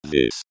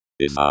This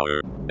is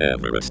our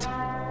Everest.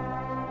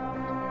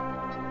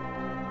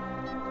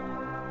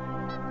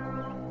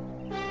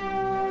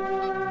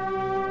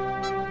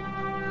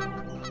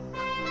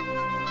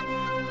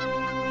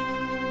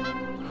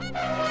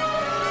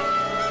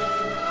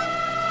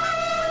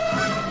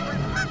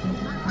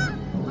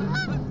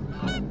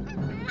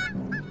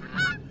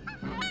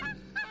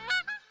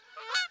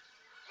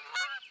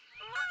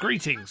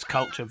 Greetings,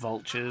 culture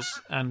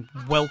vultures, and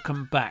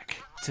welcome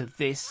back to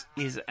This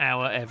Is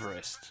Our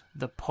Everest,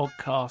 the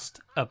podcast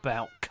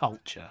about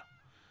culture.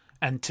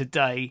 And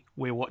today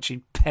we're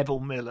watching Pebble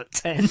Mill at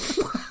 10.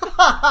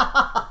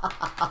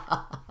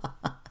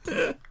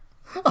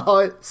 Oh,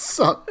 it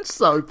sucked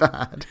so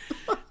bad.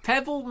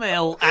 Pebble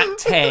Mill at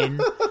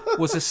 10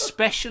 was a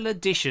special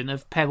edition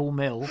of Pebble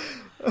Mill,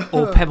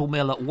 or Pebble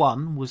Mill at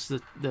 1 was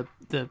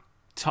the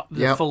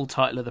full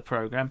title of the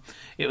programme.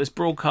 It was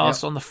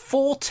broadcast on the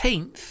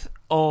 14th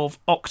of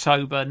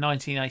October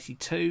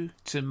 1982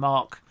 to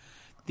mark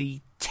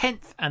the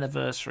 10th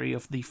anniversary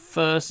of the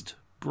first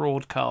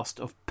broadcast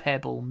of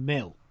Pebble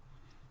Mill.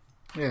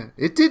 Yeah,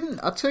 it didn't.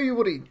 I'll tell you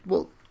what,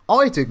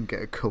 I didn't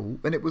get a call,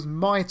 and it was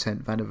my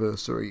 10th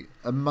anniversary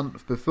a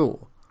month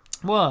before.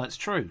 Well, it's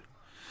true.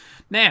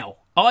 Now,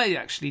 I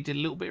actually did a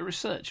little bit of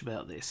research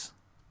about this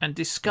and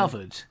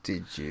discovered...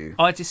 Did you?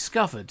 I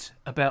discovered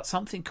about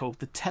something called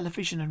the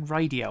Television and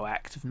Radio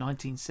Act of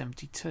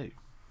 1972.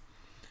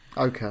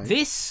 Okay.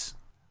 This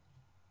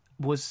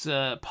was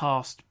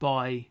passed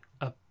by,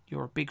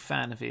 you're a big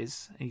fan of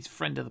his, he's a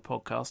friend of the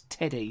podcast,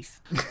 Ted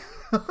Heath.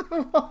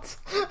 What?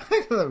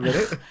 Hang on a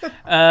minute.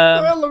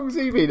 How long's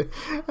he been a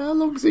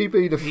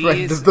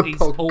friend of the podcast?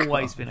 He's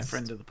always been a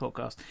friend of the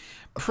podcast.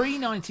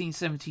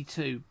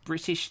 Pre-1972,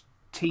 British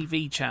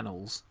TV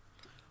channels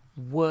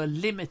were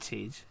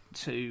limited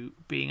to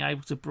being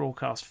able to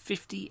broadcast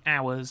 50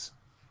 hours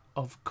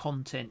of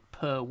content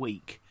per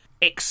week,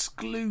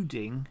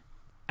 excluding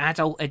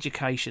adult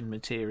education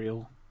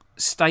material,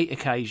 state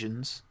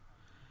occasions,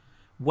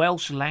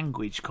 Welsh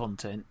language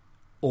content,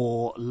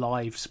 or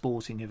live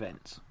sporting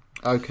events.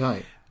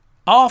 Okay.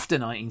 After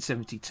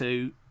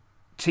 1972,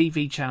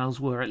 TV channels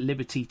were at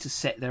liberty to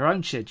set their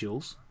own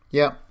schedules.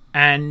 Yeah.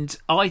 And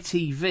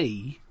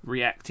ITV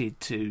reacted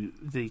to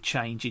the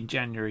change in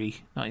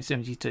January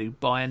 1972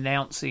 by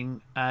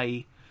announcing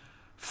a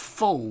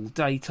full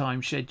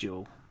daytime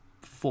schedule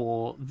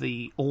for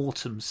the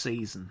autumn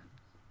season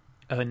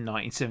in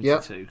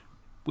 1972,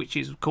 which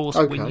is, of course,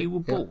 when you were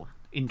born,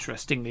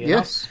 interestingly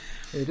enough. Yes,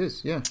 it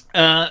is, yeah.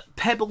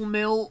 Pebble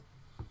Mill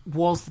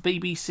was the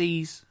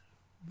BBC's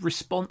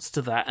response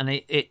to that, and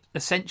it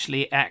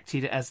essentially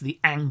acted as the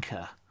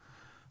anchor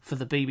for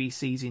the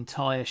BBC's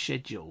entire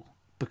schedule.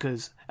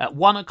 Because at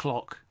 1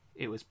 o'clock,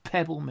 it was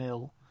Pebble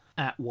Mill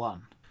at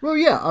 1. Well,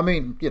 yeah, I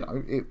mean, you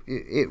know,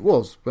 it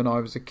was when I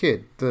was a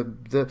kid.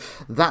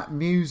 That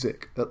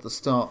music at the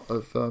start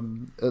of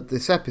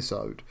this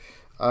episode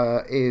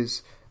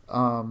is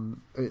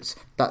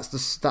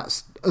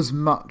that's as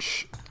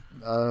much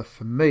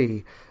for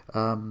me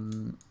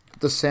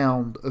the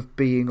sound of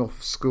being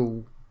off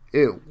school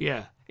ill.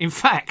 Yeah. In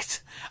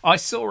fact, I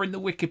saw in the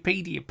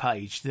Wikipedia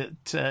page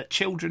that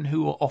children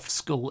who are off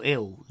school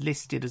ill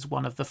listed as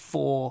one of the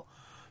 4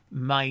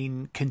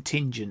 main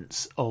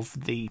contingents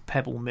of the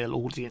Pebble Mill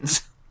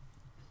audience.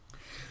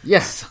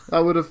 Yes, I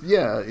would have.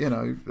 Yeah, you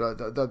know,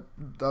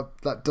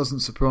 that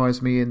doesn't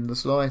surprise me in the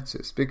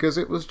slightest, because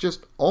it was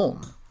just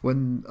on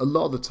when a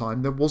lot of the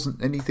time there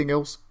wasn't anything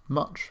else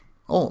much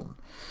on.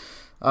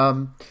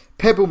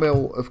 Pebble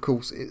Mill, of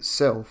course,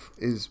 itself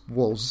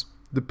was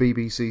the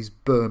BBC's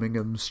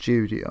Birmingham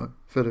studio.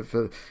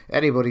 For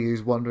anybody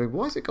who's wondering,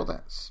 why has it got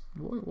that?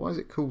 Why is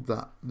it called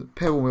that?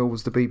 Pebble Mill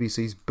was the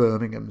BBC's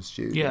Birmingham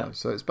studio. Yeah.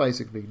 So it's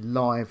basically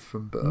live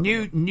from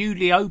Birmingham.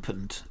 Newly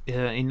opened in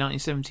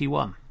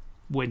 1971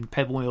 when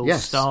Pebble Mill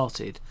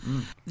started.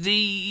 Mm.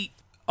 The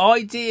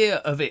idea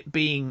of it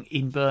being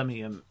in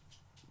Birmingham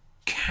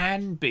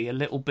can be a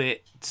little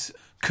bit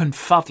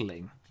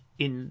confuddling,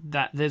 in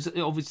that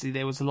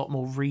there was a lot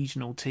more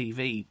regional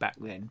TV back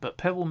then, but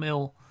Pebble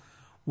Mill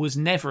was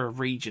never a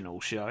regional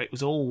show. It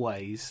was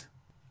always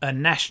a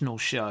national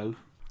show.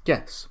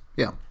 Yes,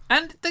 yeah.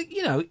 And,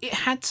 it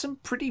had some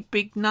pretty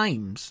big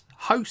names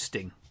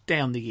hosting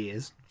down the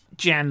years.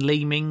 Jan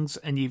Leemings,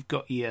 and you've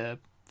got your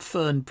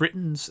Fern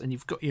Brittons, and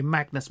you've got your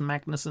Magnus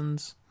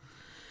Magnussons,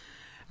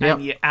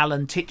 and your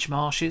Alan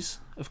Titchmarshes,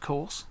 of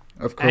course.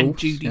 Of course. And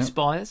Judy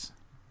Spires.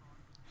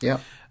 Yeah.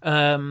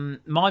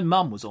 My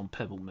mum was on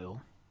Pebble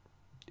Mill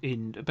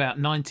in about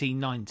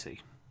 1990.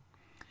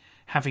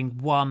 Having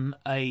won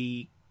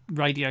a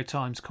Radio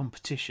Times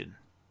competition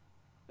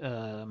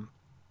to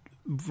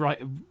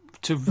write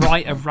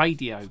a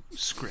radio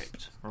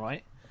script,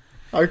 right?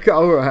 Okay,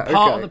 all right. Okay.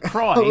 Part of the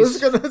prize.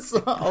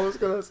 I was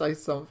gonna say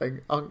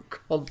something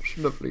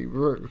unconscionably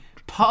rude.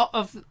 Part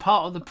of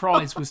the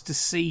prize was to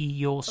see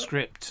your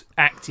script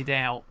acted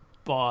out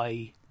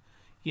by,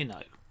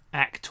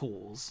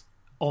 actors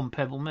on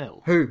Pebble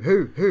Mill. Who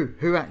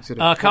acted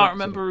it? I can't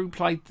remember who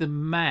played the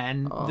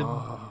man.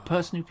 The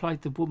person who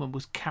played the woman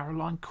was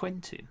Caroline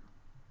Quentin.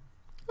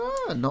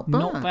 Not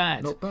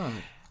bad. Not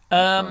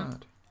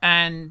bad.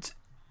 And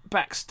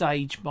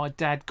backstage, my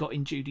dad got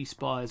in Judy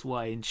Spire's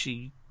way, and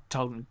she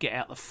told him to get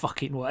out the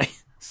fucking way.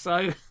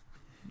 So,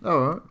 all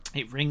right,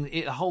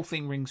 the whole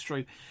thing rings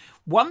true.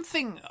 One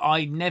thing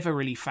I never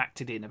really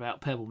factored in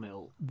about Pebble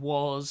Mill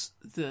was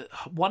that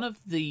one of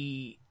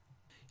the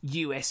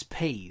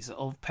USPs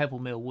of Pebble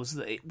Mill was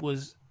that it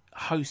was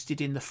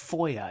hosted in the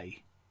foyer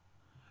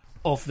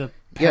of the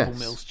Pebble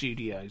Mill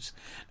studios.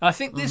 Now, I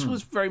think this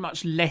was very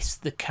much less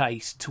the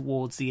case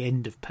towards the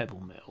end of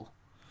Pebble Mill.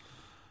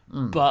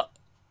 But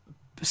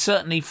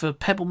certainly for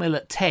Pebble Mill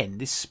at 10,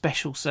 this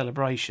special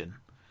celebration,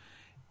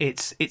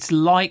 it's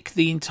like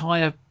the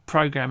entire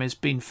programme has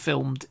been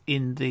filmed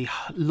in the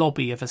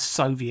lobby of a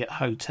Soviet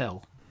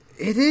hotel.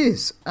 It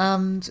is,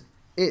 and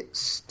it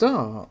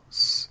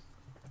starts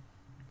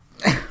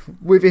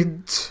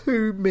within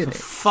 2 minutes.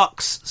 For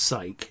fuck's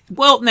sake.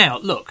 Well, now,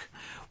 look,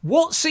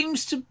 what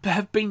seems to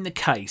have been the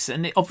case,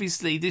 and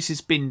obviously this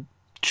has been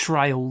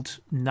trailed,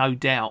 no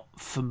doubt,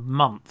 for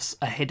months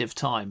ahead of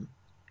time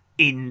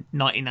in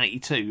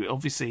 1982.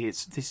 Obviously,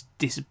 this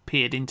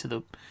disappeared into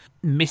the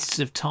mists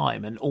of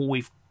time, and all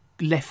we've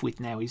left with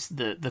now is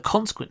the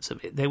consequence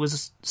of it. There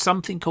was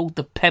something called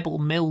the Pebble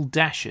Mill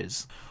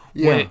Dashers,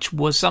 which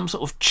was some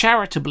sort of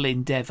charitable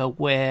endeavour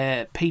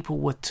where people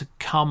were to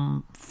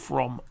come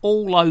from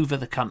all over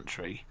the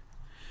country,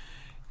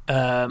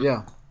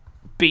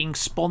 being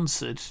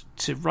sponsored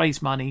to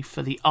raise money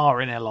for the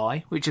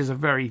RNLI, which is a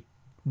very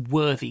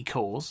worthy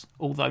cause,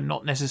 although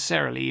not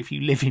necessarily if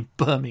you live in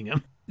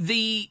Birmingham.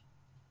 The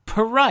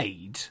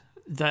parade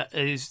that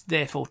is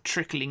therefore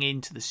trickling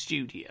into the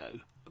studio,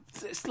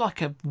 it's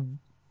like a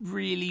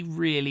really,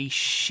 really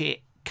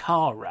shit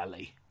car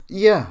rally.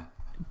 Yeah.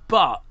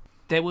 But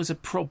there was a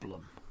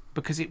problem,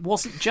 because it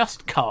wasn't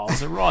just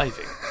cars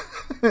arriving.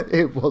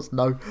 It was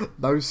no,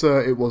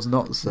 sir. It was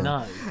not, sir.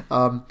 No.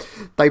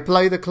 They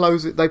play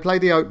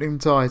the opening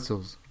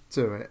titles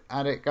to it,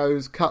 and it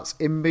cuts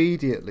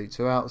immediately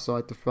to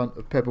outside the front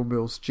of Pebble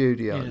Mill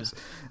Studios,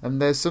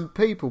 and there's some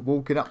people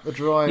walking up the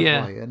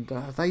driveway, and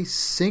are they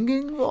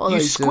singing? What are they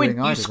doing?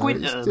 You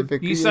squint at them.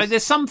 You say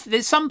there's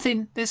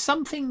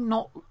something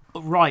not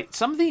right,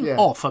 something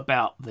off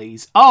about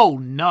these. Oh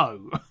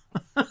no.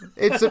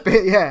 It's a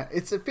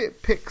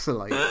bit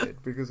pixelated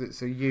because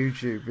it's a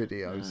YouTube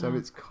video, so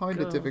it's kind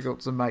of difficult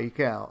to make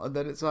out. And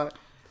then it's like,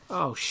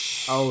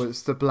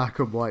 it's the black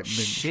and white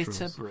minstrels. Shit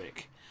a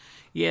brick.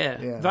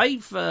 Yeah.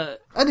 They've.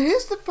 And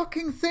here's the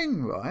fucking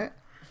thing, right?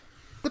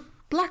 The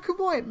black and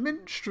white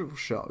minstrel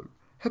show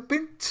had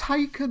been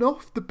taken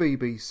off the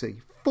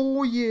BBC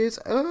 4 years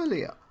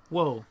earlier.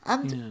 Whoa.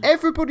 And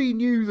everybody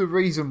knew the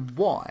reason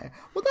why.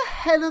 What the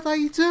hell are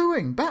they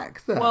doing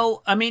back there?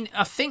 Well, I mean,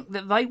 I think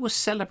that they were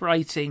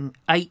celebrating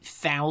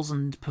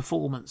 8,000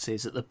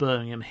 performances at the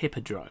Birmingham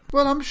Hippodrome.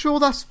 Well, I'm sure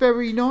that's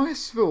very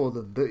nice for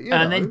them. But,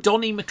 and then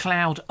Donnie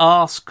McLeod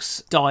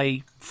asks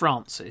Di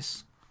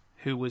Francis,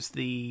 who was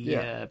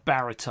the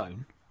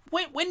baritone,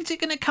 when's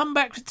it going to come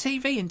back to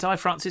TV? And Di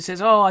Francis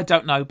says, I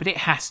don't know, but it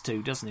has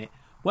to, doesn't it?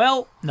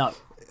 Well, no.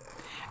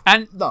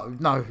 And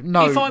no.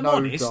 If I'm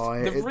honest,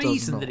 Di, the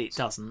reason that it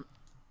doesn't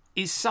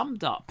is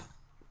summed up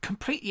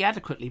completely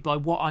adequately by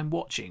what I'm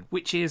watching,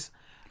 which is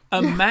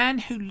a man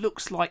who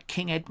looks like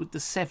King Edward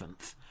VII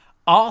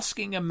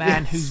asking a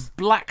man who's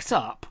blacked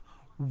up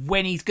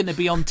when he's going to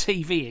be on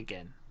TV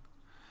again.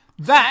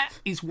 That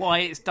is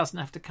why it doesn't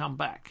have to come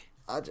back.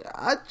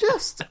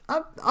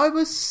 I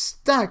was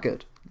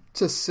staggered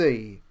to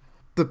see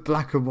the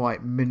black and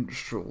white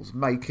minstrels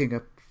making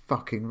a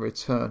fucking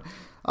return.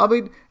 I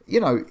mean,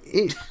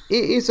 it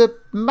is a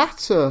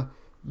matter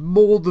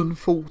more than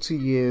 40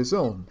 years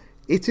on.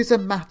 It is a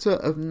matter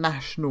of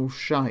national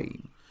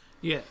shame.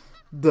 Yeah.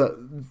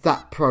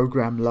 That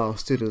programme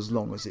lasted as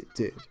long as it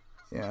did.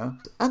 Yeah.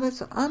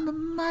 And I'm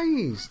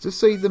amazed to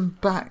see them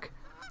back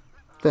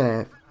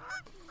there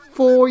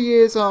 4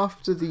 years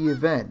after the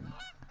event.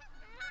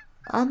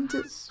 And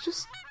it's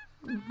just,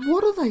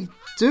 what are they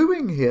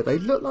doing here? They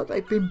look like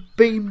they've been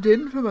beamed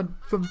in from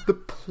the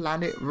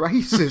planet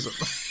racism.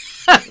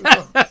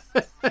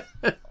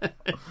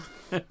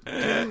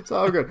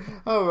 So good.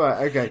 Oh,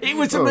 right, okay. It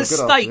was a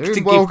mistake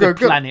to give the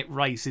planet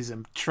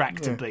racism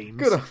tractor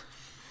beams.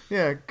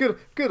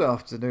 Good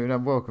afternoon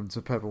and welcome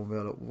to Pebble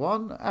Mill at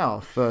 1.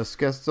 Our first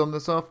guest on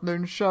this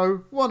afternoon's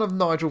show, one of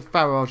Nigel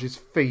Farage's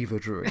fever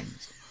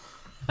dreams.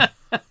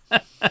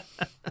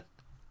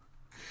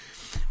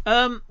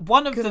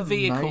 One of the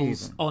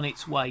vehicles on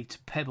its way to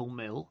Pebble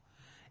Mill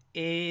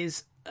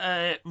is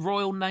a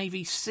Royal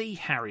Navy Sea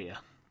Harrier,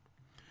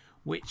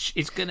 which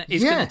is going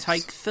to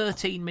take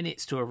 13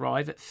 minutes to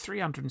arrive at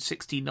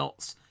 360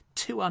 knots,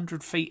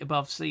 200 feet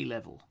above sea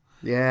level.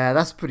 Yeah,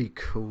 that's pretty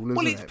cool, isn't it?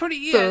 Well, it's pretty...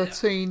 Yeah.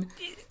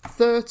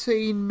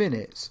 13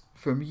 minutes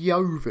from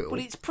Yeovil. Well,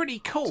 it's pretty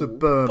cool, to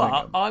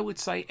Birmingham. But I would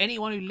say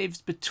anyone who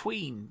lives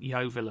between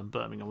Yeovil and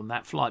Birmingham on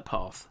that flight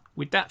path,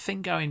 with that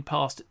thing going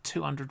past at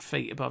 200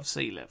 feet above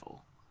sea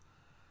level,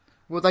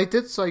 Well, they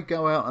did say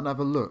go out and have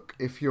a look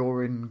if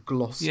you're in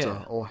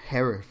Gloucester or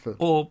Hereford.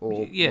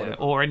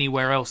 Or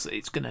anywhere else that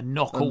it's going to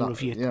knock all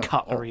of your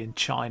cutlery and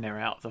china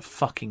out of the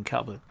fucking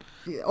cupboard.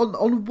 Yeah,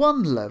 on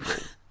one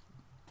level,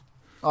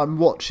 I'm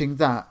watching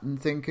that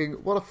and thinking,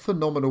 what a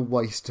phenomenal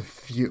waste of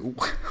fuel.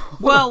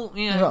 Well,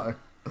 yeah.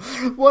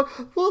 What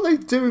are they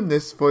doing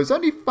this for? It's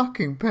only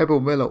fucking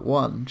Pebble Mill at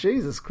 1.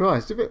 Jesus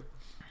Christ.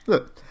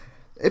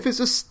 If it's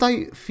a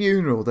state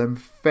funeral, then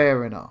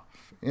fair enough.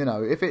 You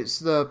know, if it's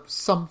the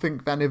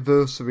something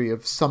anniversary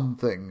of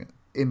something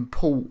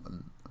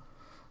important,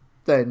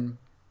 then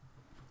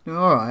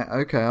alright,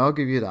 okay, I'll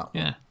give you that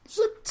one. Yeah. It's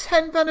the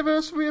 10th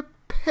anniversary of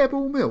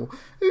Pebble Mill.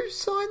 Who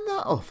signed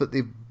that off at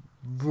the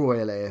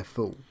Royal Air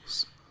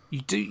Force?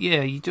 You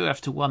do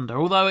have to wonder.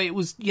 Although it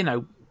was,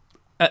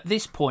 at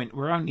this point,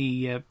 we're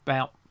only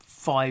about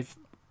 5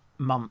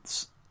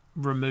 months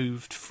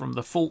removed from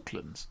the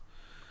Falklands.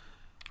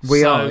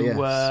 We are,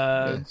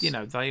 yes.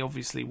 They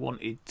obviously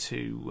wanted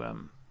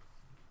to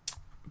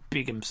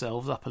big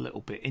themselves up a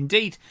little bit.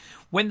 Indeed,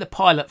 when the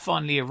pilot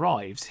finally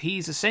arrives,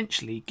 he's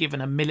essentially given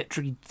a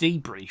military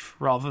debrief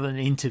rather than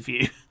an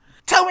interview.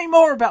 Tell me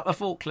more about the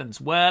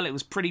Falklands. Well, it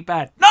was pretty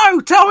bad. No,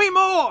 tell me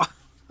more.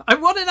 I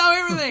want to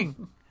know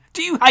everything.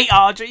 Do you hate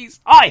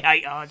RGs? I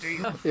hate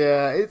RGs.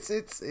 Yeah, it's.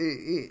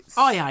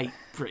 I hate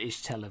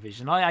British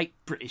television. I hate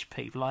British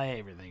people. I hate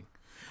everything.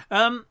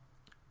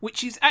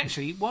 Which is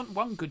actually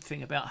one good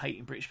thing about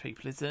hating British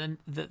people is that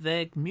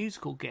their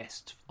musical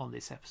guest on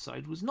this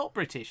episode was not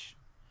British.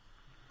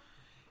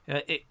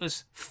 It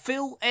was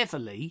Phil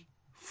Everly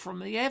from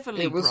the Everly Brothers.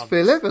 It was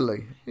Phil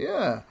Everly,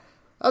 yeah.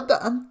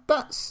 And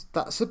that's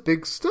a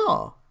big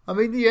star. I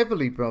mean, the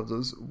Everly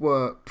Brothers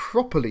were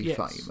properly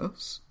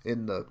famous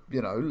in the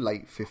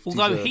late 50s.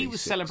 Although he was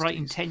 60s.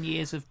 Celebrating 10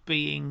 years of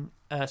being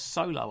a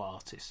solo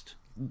artist.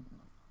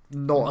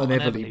 Not an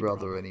Everly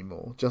brother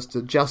anymore, just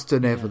an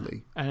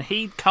Everly. And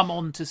he'd come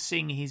on to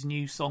sing his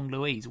new song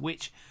Louise,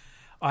 which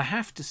I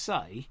have to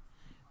say,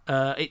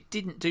 it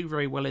didn't do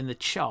very well in the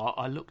chart.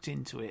 I looked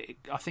into it.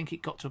 I think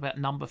it got to about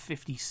number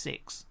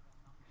 56.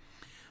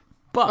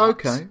 But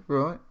okay,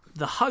 right.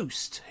 The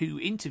host who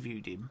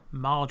interviewed him,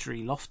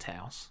 Marjorie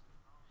Lofthouse,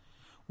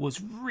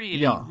 was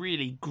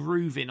really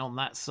grooving on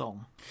that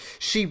song.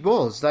 She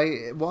was.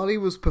 While he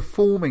was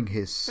performing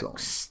his song,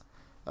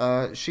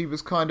 she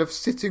was kind of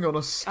sitting on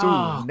a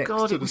stool next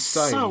to the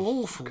stage, so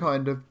awful.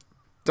 Kind of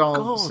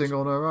dancing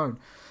on her own.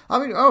 I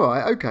mean, all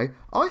right, okay.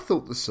 I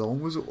thought the song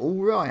was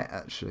all right,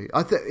 actually.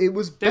 I thought it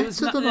was better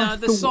than I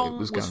thought it was going to be. The song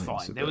was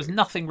fine. There was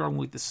nothing wrong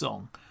with the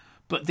song.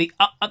 But the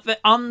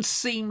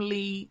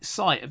unseemly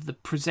sight of the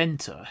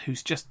presenter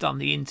who's just done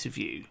the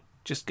interview,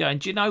 just going,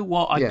 do you know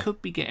what? I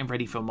could be getting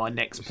ready for my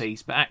next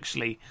piece, but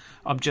actually,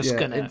 I'm just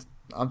going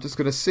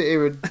to sit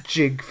here and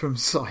jig from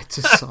side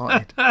to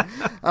side.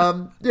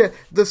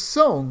 The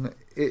song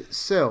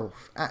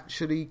itself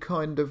actually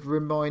kind of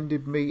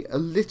reminded me a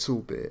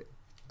little bit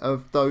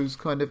of those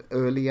kind of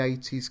early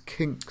 80s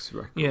Kinks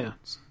records. Yeah.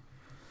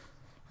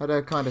 Had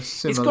a kind of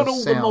similar It's got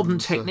all the modern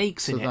to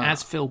techniques in it, that.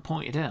 as Phil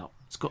pointed out.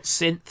 It's got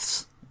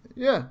synths.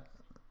 Yeah.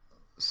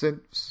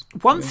 Synths.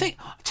 One thing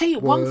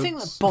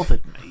that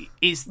bothered me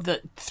is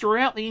that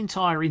throughout the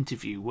entire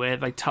interview, where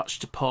they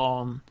touched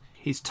upon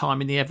his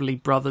time in the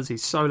Everly Brothers,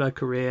 his solo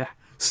career,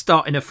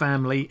 starting a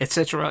family,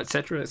 etc.,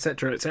 etc.,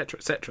 etc., etc.,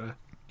 etc.,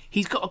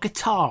 he's got a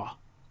guitar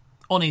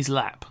on his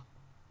lap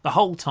the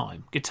whole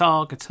time.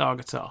 Guitar.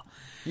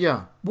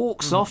 Yeah.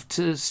 Walks off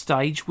to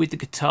stage with the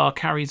guitar,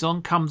 carries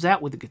on, comes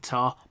out with the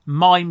guitar,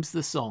 mimes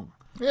the song.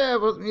 Yeah,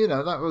 well,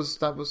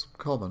 that was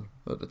common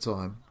at the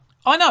time.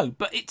 I know,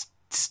 but it's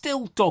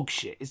still dog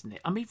shit, isn't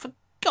it? I mean, for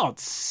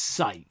God's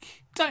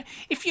sake.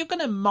 If you're going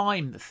to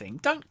mime the thing,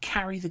 don't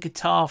carry the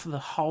guitar for the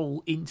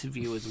whole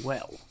interview as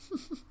well.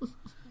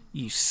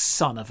 You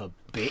son of a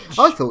bitch.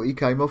 I thought he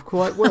came off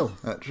quite well,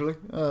 actually.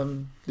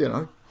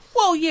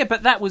 Well, yeah,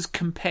 but that was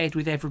compared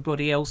with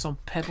everybody else on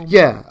Pebble Mill.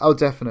 Yeah,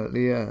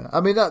 definitely, yeah.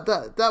 I mean,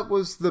 that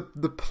was the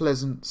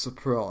pleasant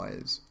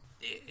surprise.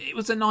 It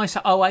was a nice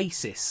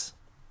oasis,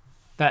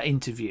 that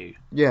interview.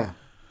 Yeah.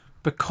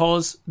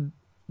 Because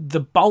the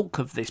bulk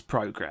of this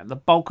programme, the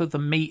bulk of the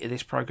meat of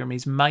this programme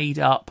is made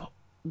up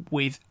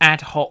with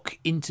ad hoc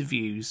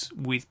interviews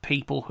with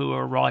people who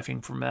are arriving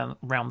from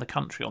around the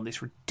country on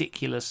this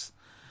ridiculous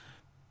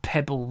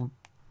Pebble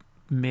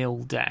Mill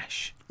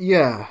Dash.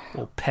 Yeah.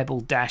 Or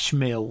Pebble Dash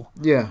Mill.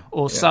 Yeah.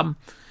 Or some.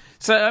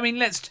 So I mean,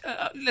 let's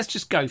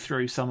just go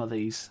through some of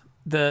these.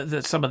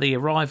 Some of the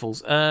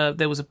arrivals.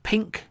 There was a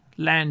pink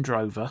Land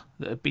Rover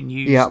that had been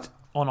used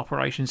on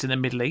operations in the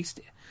Middle East.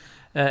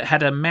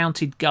 Had a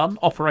mounted gun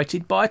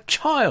operated by a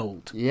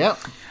child. Yep.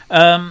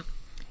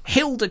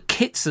 Hilda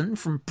Kitson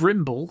from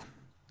Brimble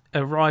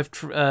arrived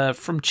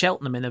from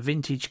Cheltenham in a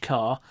vintage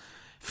car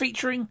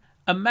featuring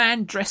a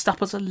man dressed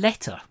up as a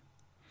letter.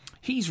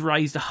 He's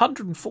raised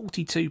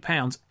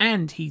 £142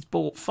 and he's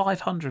bought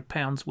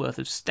 £500 worth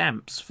of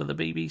stamps for the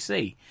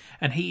BBC.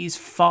 And he is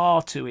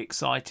far too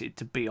excited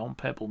to be on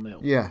Pebble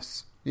Mill.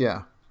 Yes,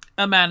 yeah.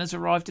 A man has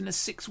arrived in a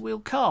 6-wheel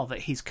car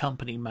that his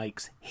company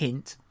makes.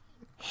 Hint.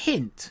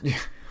 Yeah.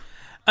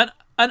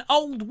 An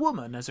old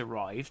woman has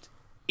arrived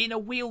in a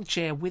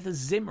wheelchair with a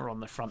Zimmer on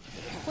the front of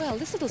it. Well,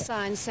 this little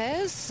sign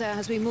says,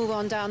 as we move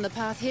on down the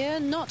path here,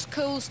 not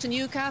coals to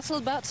Newcastle,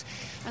 but...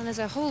 And there's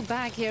a whole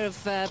bag here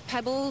of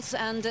pebbles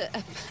and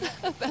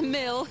a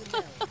mill.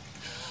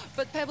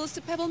 But pebbles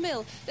to Pebble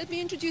Mill. Let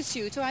me introduce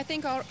you to, I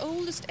think, our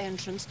oldest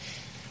entrant.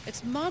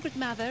 It's Margaret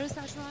Mather, is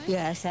that right?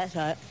 Yes, that's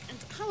right. And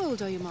how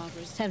old are you,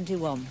 Margaret?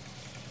 71.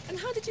 And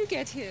how did you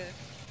get here?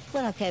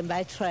 Well, I came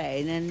by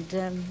train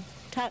and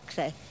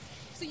taxi.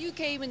 So you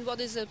came in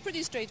what is a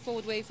pretty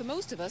straightforward way for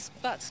most of us,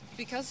 but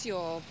because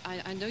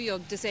I know you're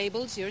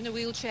disabled, you're in a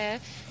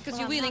wheelchair, because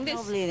you're wheeling this...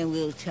 I'm normally in a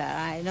wheelchair.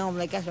 I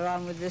normally get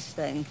around with this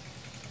thing.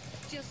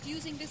 Just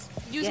using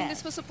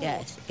this for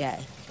support?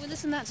 Yes. Well,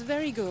 listen, that's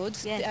very good.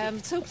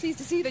 Yes. So pleased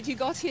to see that you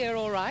got here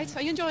all right.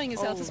 Are you enjoying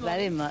yourself this morning?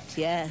 Very much,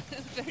 yeah.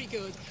 Very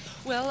good.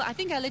 Well, I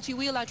think I'll let you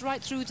wheel out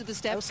right through to the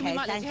steps. Okay, we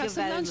might let you have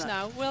some lunch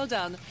now. Well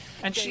done.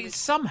 And David. she's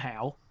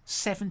somehow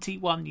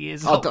 71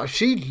 years old.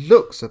 She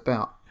looks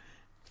about...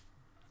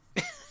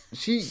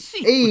 She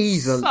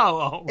easily,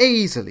 so old.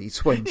 Easily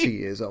 20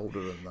 years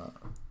older than that.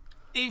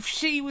 If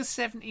she was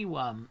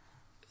 71,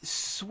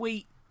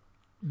 sweet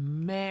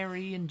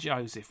Mary and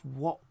Joseph,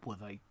 what were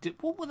they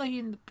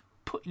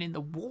putting in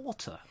the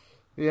water?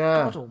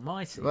 Yeah. God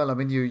almighty. Well, I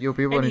mean, you'll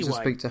be wanting to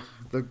Anyway. speak to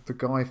the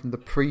guy from the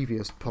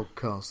previous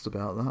podcast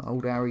about that,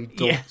 old Harry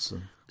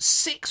Dodson.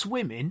 6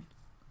 women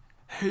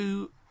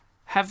who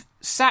have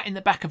sat in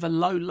the back of a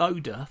low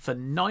loader for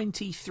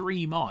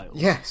 93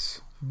 miles. Yes.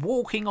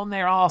 Walking on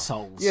their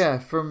arseholes. Yeah,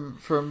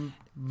 from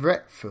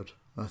Retford,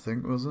 I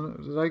think, wasn't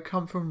it? Did they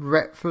come from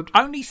Retford?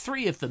 Only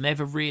 3 of them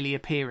ever really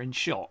appear in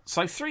shot.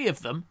 So 3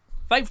 of them,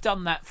 they've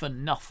done that for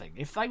nothing.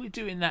 If they were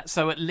doing that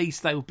so at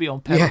least they would be on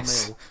Pebble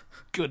Mill,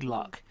 good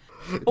luck.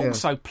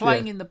 Also,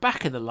 playing in the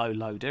back of the low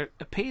loader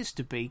appears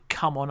to be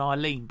Come On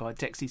Eileen by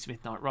Dexy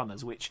Smith Night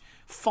Runners, which,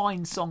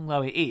 fine song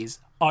though it is,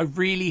 I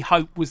really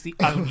hope was the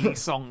only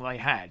song they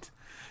had.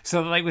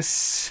 So they were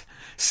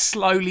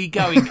slowly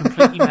going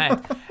completely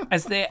mad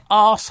as their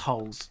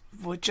arseholes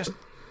were just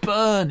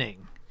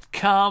burning.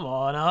 Come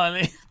on,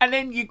 Eileen. And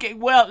then you get,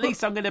 well, at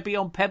least I'm going to be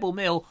on Pebble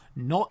Mill.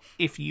 Not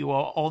if you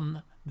are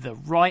on the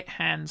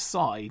right-hand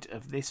side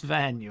of this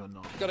van, you're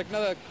not. Got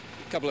another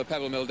couple of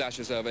Pebble Mill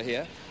dashes over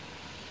here.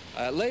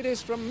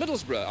 Ladies from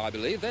Middlesbrough, I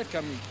believe. They've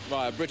come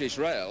via British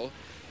Rail.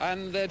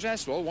 And they're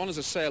dressed, well, one as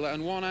a sailor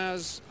and one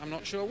as, I'm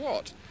not sure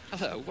what.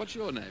 Hello, what's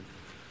your name?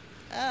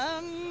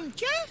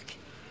 Jack.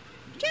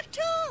 Jack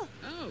Tar.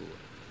 Oh.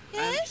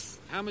 Yes?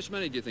 And how much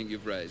money do you think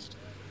you've raised?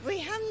 We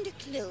haven't a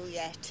clue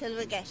yet till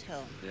we get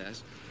home.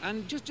 Yes.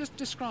 And just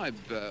describe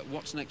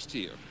what's next to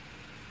you.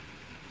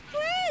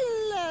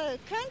 Well,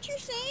 can't you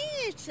say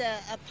it's a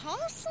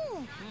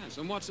parcel? Yes,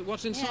 and what's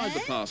inside the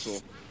Yes.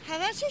 parcel?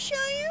 Have I to show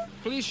you?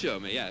 Please show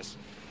me, yes.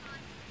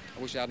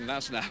 I wish I hadn't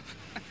asked now.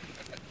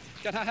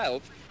 Can I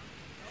help?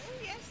 Oh,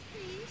 yes,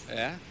 please.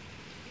 Yeah?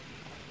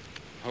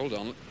 Hold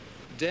on.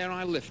 Dare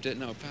I lift it?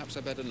 No, perhaps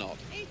I better not.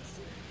 It's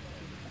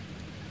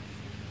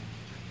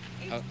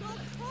got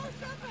caught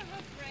up, I'm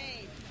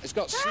afraid. It's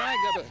got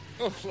snagged up.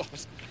 Oh, Lord.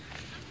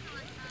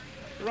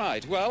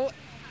 Right, well,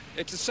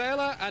 it's a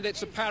sailor and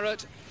it's a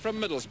parrot from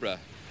Middlesbrough.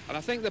 And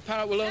I think the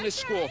parrot will only That's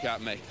squawk right.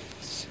 at me.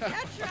 So,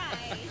 That's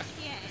right,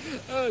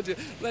 yes. oh, dear.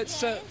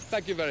 Let's, Yes.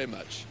 thank you very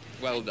much.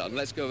 Well done.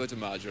 Let's go over to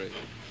Marjorie.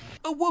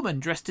 A woman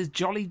dressed as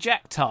Jolly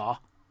Jack Tar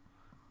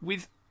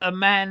with a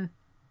man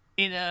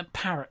in a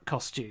parrot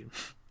costume.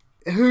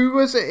 Who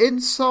was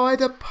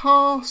inside a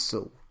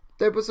parcel?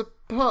 There was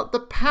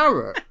the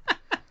parrot.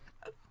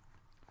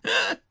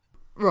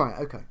 Right,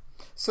 okay.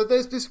 So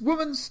there's this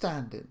woman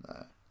standing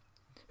there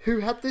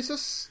who had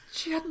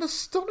she had an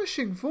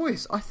astonishing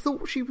voice. I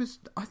thought she was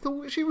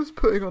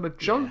putting on a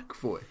joke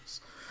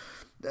voice.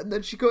 And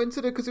then she got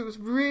into because it was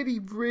really,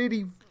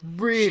 really,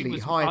 really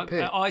high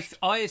pitched.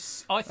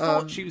 I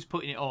thought she was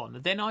putting it on.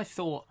 Then I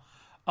thought,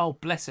 oh,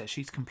 bless her,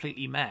 she's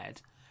completely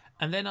mad.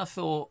 And then I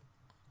thought,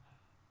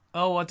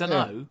 oh, I don't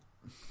know.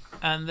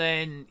 And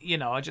then,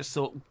 I just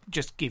thought,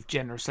 just give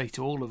generously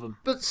to all of them.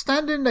 But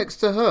standing next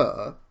to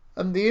her,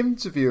 and the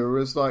interviewer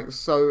is like,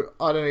 so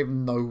I don't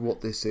even know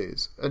what this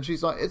is. And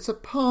she's like, it's a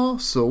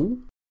parcel.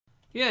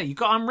 Yeah, you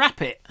got to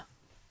unwrap it.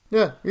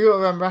 Yeah, you got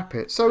to unwrap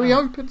it. So he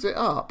opens it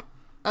up,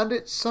 and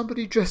it's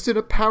somebody dressed in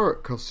a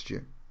parrot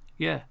costume.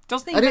 Yeah,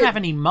 doesn't even have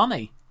any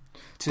money.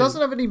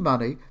 Doesn't have any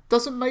money,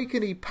 doesn't make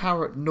any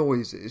parrot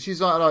noises.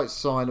 She's like, oh, it's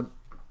silent.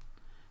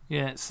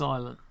 Yeah, it's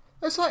silent.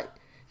 It's like,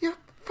 you're a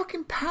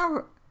fucking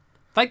parrot.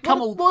 They come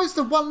What is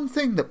the one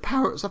thing that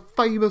parrots are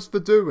famous for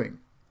doing?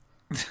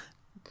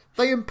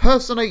 They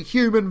impersonate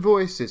human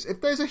voices. If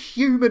there's a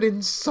human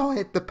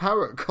inside the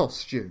parrot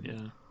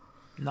costume,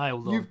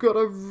 nailed on. You've got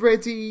a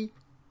ready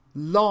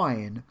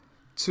line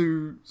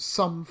to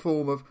some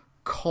form of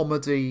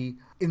comedy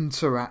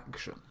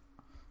interaction.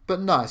 But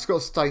no, it's got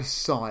to stay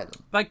silent.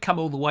 They come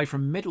all the way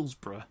from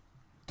Middlesbrough.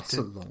 That's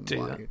a long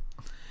way.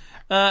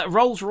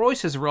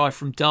 Rolls-Royce has arrived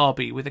from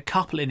Derby with a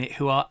couple in it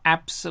who are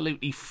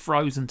absolutely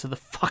frozen to the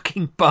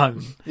fucking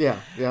bone. Yeah.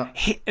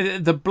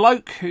 The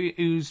bloke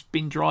who's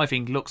been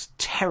driving looks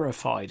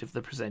terrified of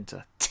the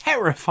presenter.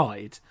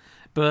 Terrified.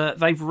 But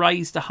they've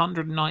raised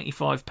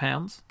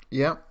 £195.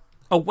 Yeah.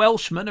 A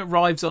Welshman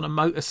arrives on a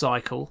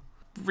motorcycle,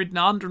 ridden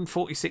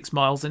 146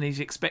 miles, and he's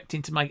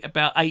expecting to make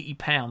about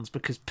 £80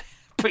 because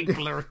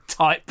people are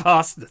tight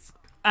bastards.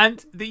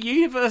 And the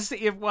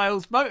University of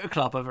Wales Motor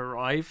Club have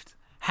arrived,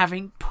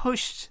 having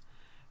pushed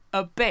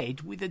a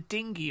bed with a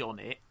dinghy on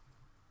it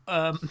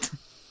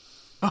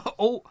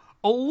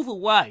all the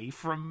way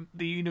from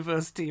the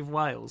University of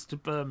Wales to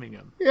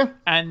Birmingham. Yeah.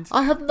 And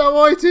I have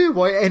no idea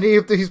why any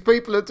of these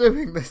people are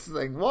doing this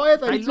thing. Why are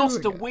they doing it? They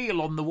lost a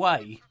wheel on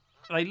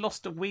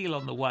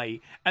the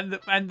way. And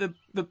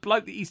the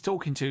bloke that he's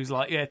talking to is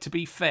like, yeah, to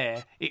be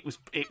fair, it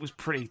was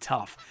pretty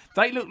tough.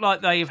 They look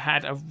like they have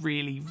had a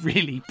really,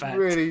 really bad,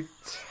 really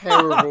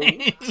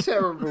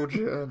terrible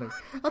journey.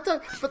 But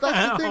that's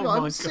the thing.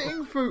 I'm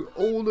sitting through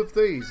all of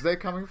these. They're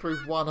coming through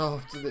one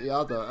after the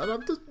other, and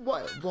I'm just,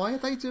 why are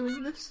they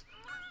doing this?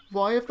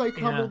 Why have they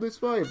come all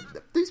this way?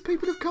 These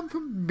people have come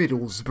from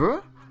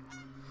Middlesbrough.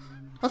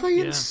 Are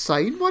they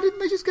insane? Why didn't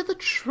they just get the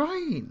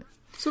train?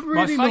 It's a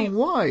really long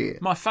way.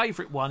 My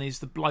favourite one is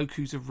the bloke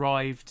who's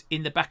arrived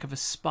in the back of a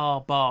spa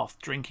bath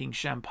drinking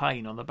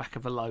champagne on the back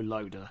of a low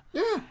loader.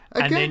 Yeah,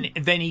 again.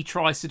 And then he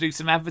tries to do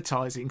some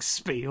advertising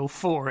spiel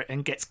for it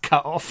and gets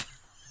cut off.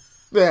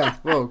 Yeah,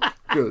 well,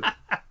 good.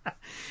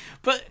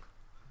 But,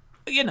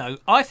 you know,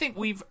 I think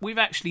we've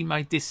actually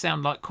made this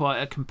sound like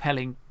quite a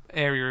compelling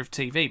area of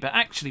TV. But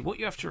actually, what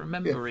you have to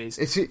remember is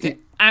the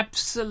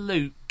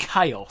absolute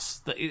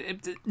chaos. That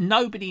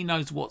nobody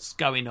knows what's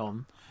going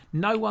on.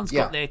 No one's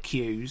got their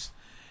cues.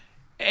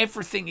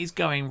 Everything is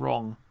going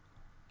wrong.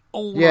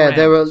 All around.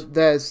 I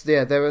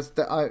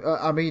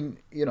mean,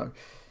 you know,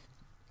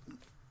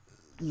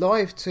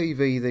 live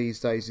TV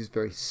these days is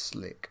very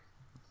slick,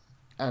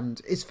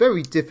 and it's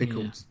very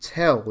difficult to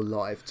tell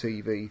live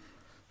TV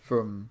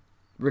from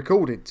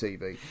recorded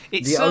TV.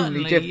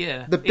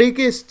 The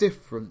biggest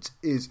difference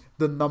is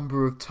the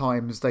number of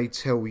times they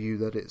tell you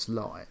that it's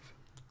live.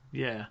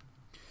 Yeah.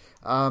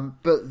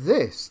 But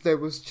there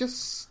was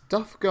just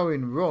stuff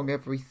going wrong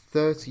every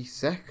 30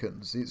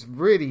 seconds. It's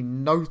really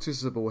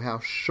noticeable how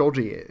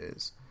shoddy it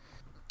is.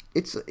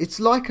 It's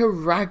like a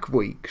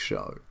Ragweek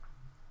show.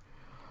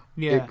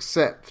 Yeah.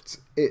 Except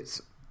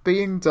it's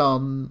being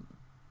done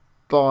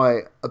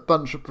by a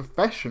bunch of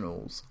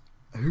professionals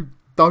who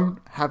don't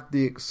have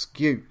the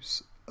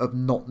excuse of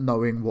not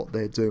knowing what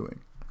they're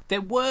doing.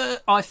 There were,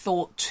 I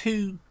thought,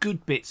 two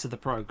good bits of the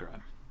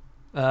programme.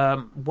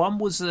 One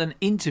was an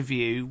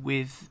interview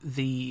with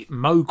the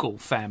Mogul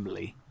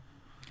family.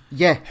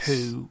 Yes.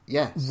 Who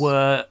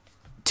were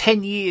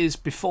 10 years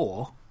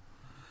before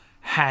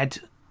had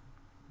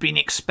been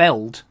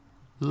expelled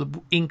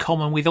in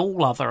common with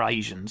all other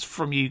Asians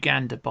from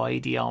Uganda by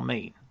Idi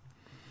Amin.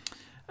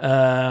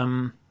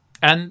 And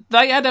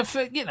they had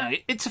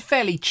it's a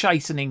fairly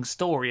chastening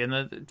story, and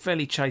a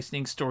fairly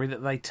chastening story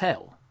that they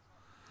tell.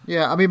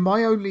 Yeah, I mean,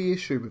 my only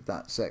issue with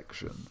that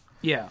section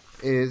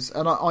is,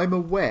 and I'm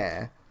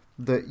aware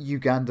that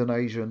Ugandan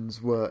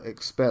Asians were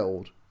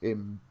expelled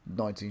in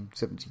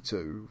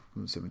 1972,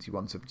 from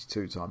 71,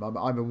 72 time.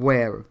 I'm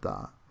aware of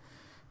that.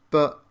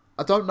 But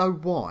I don't know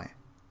why.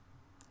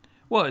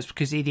 Well, it's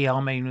because Idi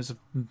Amin was a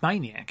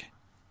maniac.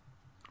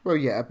 Well,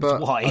 yeah,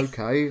 but... Why?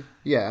 Okay,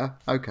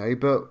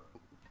 but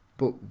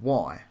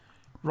why?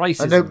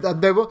 Racism.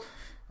 And there were...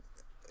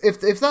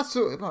 If that's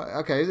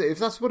if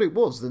that's what it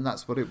was, then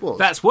that's what it was.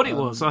 That's what it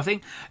was. I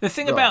think the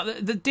thing about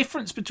the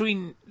difference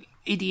between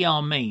Idi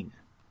Amin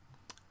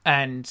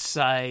and,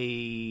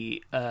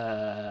 say,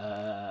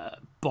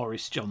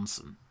 Boris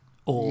Johnson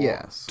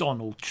or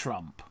Donald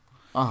Trump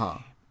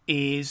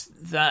is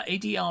that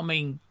Idi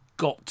Amin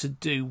got to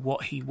do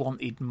what he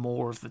wanted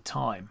more of the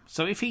time.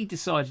 So if he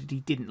decided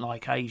he didn't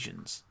like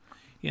Asians,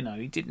 he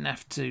didn't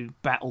have to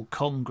battle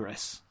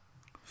Congress.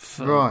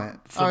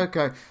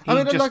 Okay. I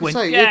mean, like I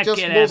say, it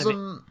just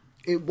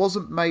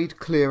wasn't made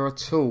clear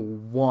at all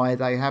why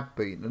they had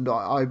been, and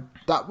I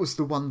that was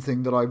the one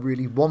thing that I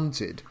really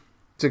wanted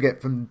to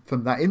get from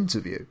that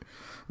interview.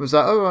 Was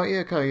that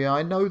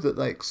I know that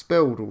they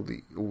expelled all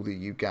the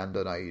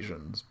Ugandan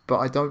Asians, but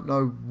I don't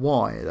know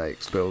why they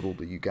expelled all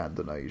the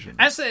Ugandan Asians.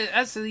 As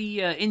the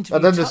interview,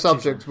 and then the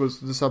subject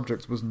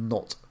was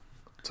not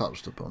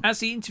touched upon. As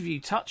the interview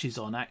touches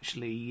on,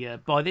 actually,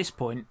 by this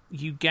point,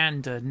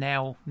 Uganda,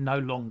 now no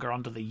longer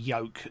under the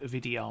yoke of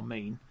Idi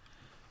Amin,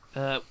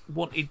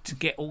 wanted to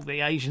get all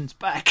the Asians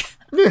back.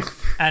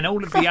 And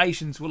all of the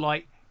Asians were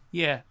like,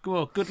 yeah,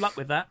 well, good luck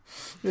with that.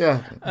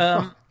 Yeah,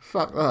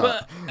 fuck that.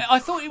 But I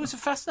thought it was a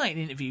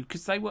fascinating interview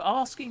because they were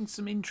asking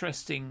some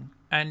interesting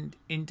and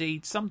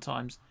indeed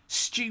sometimes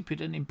stupid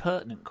and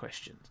impertinent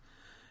questions.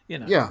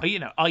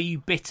 Are you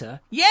bitter?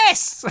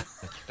 Yes!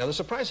 Now, the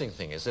surprising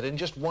thing is that in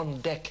just one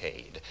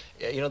decade,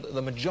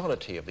 the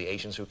majority of the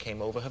Asians who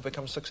came over have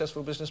become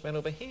successful businessmen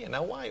over here.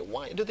 Now,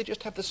 why? Do they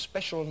just have this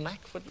special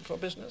knack for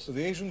business?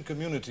 The Asian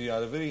community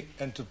are a very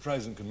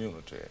enterprising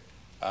community.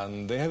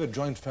 And they have a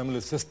joint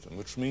family system,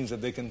 which means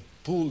that they can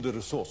pool the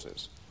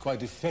resources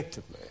quite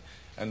effectively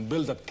and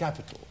build up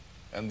capital.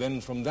 And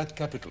then from that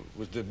capital,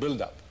 which they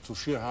build up through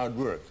sheer hard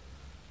work,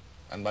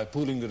 and by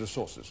pooling the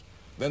resources,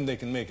 then they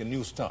can make a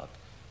new start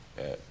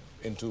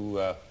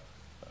into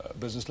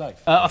business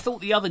life. I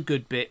thought the other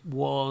good bit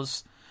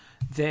was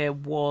there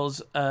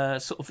was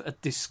sort of a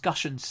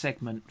discussion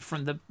segment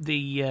from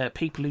the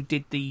people who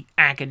did the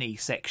agony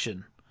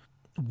section.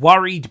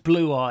 Worried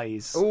Blue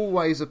Eyes.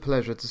 Always a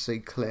pleasure to see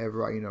Claire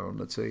Rayner on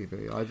the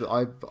TV.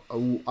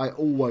 I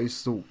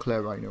always thought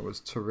Claire Rayner was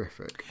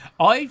terrific.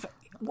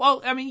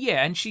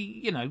 And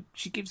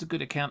she gives a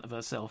good account of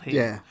herself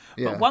here.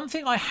 Yeah. But one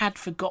thing I had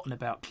forgotten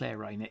about Claire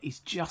Rayner is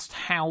just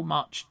how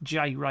much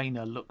Jay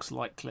Rayner looks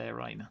like Claire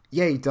Rayner.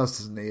 Yeah, he does,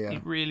 doesn't he? Yeah.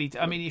 It really.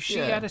 I mean, if she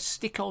had a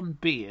stick-on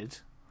beard,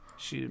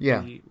 she would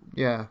be.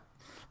 Yeah.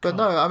 But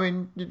no, I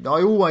mean,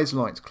 I always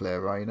liked Claire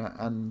Rayner,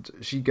 and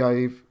she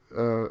gave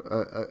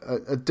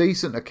a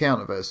decent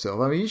account of herself.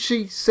 I mean,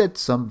 she said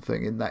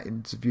something in that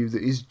interview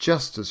that is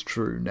just as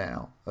true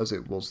now as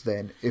it was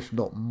then, if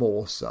not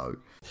more so.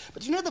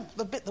 But you know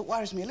the bit that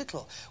worries me a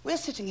little? We're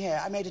sitting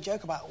here, I made a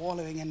joke about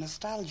wallowing in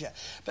nostalgia,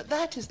 but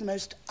that is the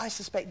most, I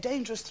suspect,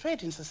 dangerous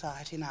thread in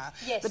society now.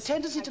 Yes. The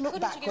tendency to look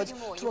backwards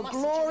to a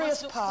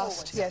glorious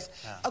past. Yes,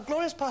 a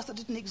glorious past that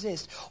didn't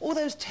exist. All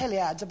those telly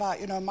ads about,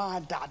 my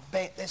dad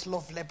baked this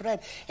lovely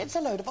bread. It's a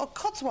load of old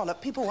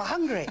codswallop. People were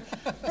hungry.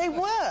 They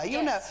were,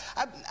 you know.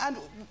 And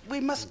we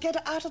must get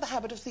out of the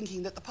habit of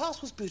thinking that the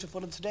past was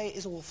beautiful and today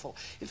is awful.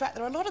 In fact,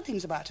 there are a lot of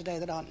things about today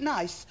that aren't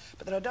nice,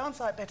 but they're a darn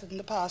sight better than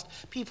the past.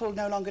 People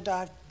no longer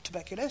die of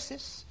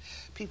tuberculosis.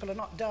 People are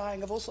not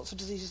dying of all sorts of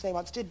diseases they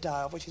once did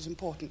die of, which is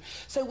important.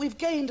 So we've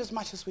gained as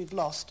much as we've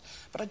lost,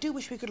 but I do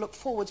wish we could look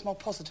forwards more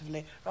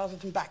positively rather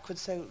than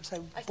backwards so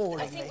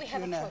boringly. I think we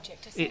have a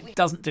project. It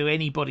doesn't do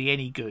anybody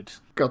any good.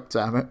 God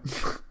damn it.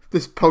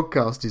 This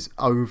podcast is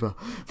over.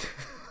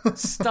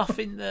 Stuff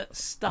in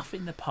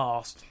the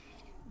past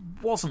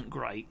wasn't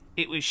great.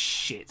 It was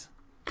shit.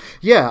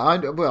 Yeah,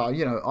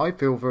 I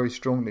feel very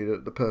strongly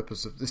that the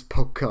purpose of this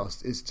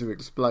podcast is to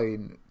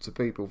explain to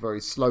people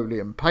very slowly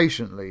and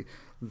patiently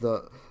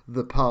that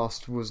the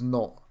past was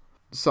not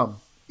some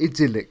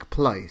idyllic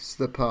place.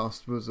 The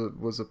past was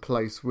a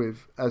place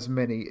with as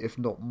many, if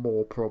not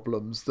more,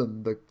 problems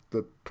than the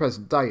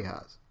present day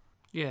has.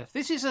 Yeah,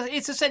 it's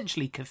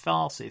essentially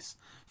catharsis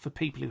for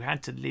people who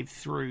had to live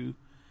through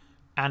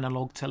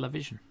analog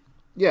television.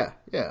 Yeah.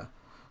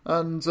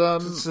 And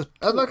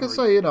like I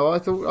say, I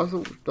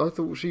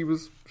thought she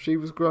was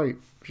great.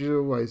 She's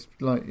always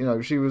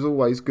she was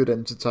always good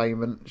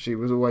entertainment. She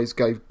was always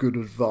gave good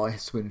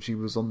advice when she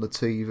was on the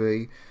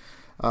TV.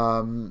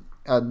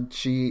 And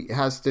she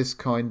has this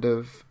kind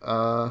of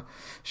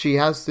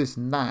this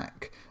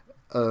knack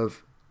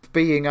of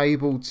being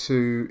able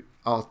to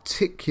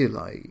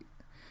articulate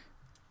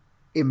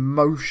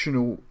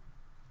emotional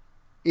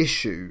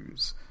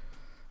issues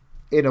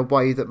in a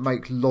way that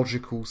makes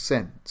logical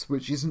sense,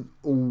 which isn't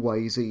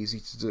always easy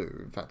to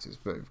do. In fact, it's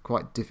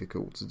quite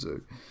difficult to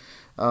do.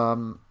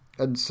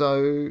 And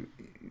so,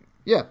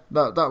 yeah,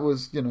 that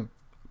was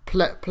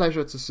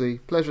pleasure to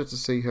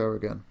see her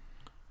again.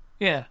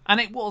 Yeah, and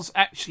it was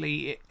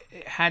actually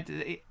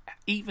it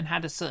even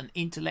had a certain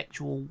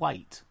intellectual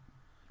weight.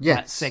 Yes.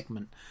 That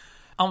segment.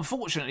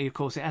 Unfortunately, of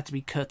course, it had to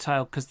be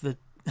curtailed because the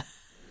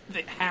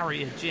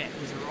Harrier jet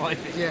was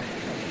arriving. Yeah.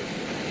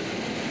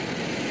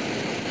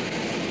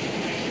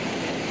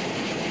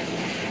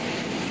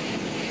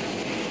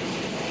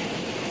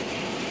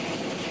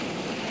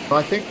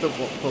 I think that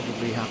what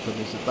probably happened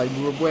is that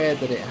they were aware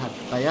that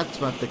they had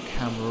to have the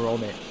camera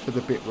on it for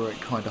the bit where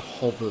it kind of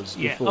hovers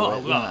before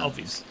it lands.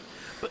 Obvious.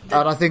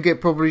 And I think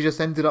it probably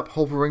just ended up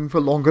hovering for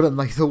longer than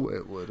they thought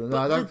it would. And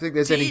I don't think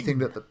there's anything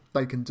that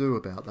they can do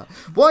about that.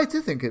 What I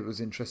did think it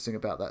was interesting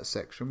about that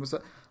section was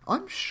that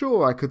I'm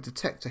sure I could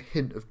detect a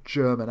hint of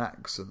German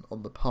accent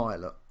on the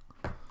pilot.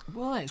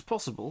 Well, it's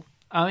possible.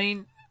 I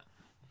mean,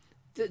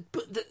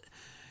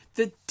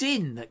 the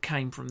din that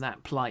came from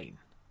that plane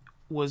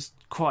was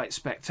quite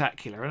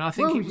spectacular, and I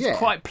think it was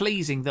quite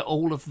pleasing that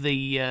all of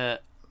the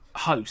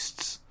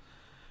hosts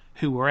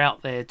who were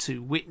out there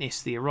to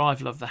witness the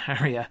arrival of the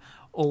Harrier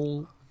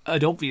all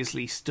had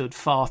obviously stood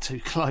far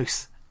too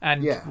close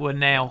and were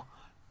now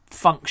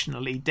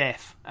functionally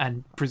deaf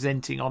and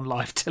presenting on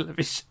live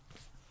television.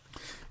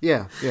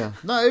 Yeah.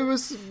 No, it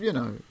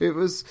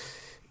was,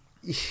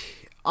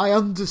 I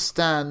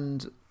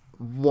understand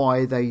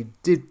why they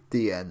did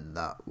the end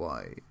that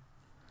way,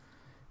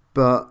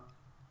 but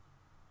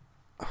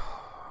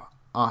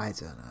I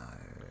don't know.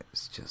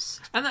 It's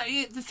just... And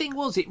the thing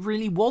was, it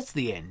really was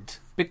the end.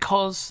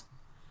 Because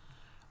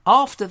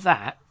after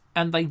that,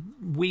 and they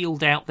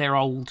wheeled out their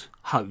old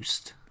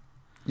host.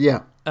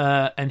 Yeah.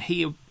 And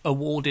he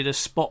awarded a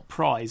spot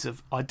prize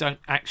of, I don't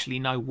actually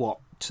know what,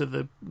 to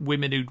the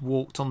women who'd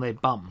walked on their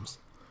bums.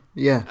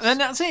 Yeah. And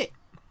that's it.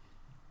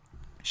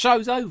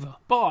 Show's over.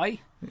 Bye.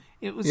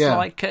 It was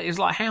like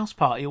House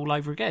Party all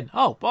over again.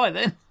 Oh, bye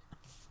then.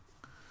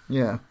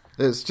 Yeah.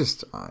 It's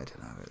just, I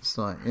don't know. It's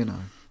like,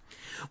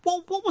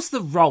 What was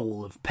the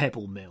role of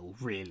Pebble Mill,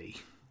 really?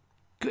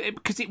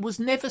 because it was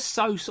never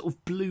so sort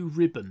of blue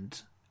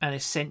ribboned and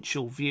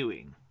essential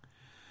viewing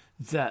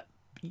that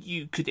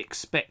you could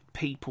expect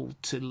people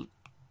to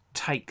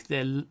take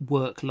their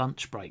work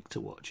lunch break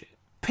to watch it.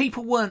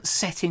 People weren't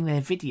setting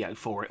their video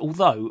for it,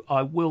 although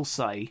I will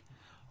say,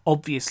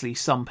 obviously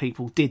some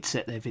people did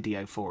set their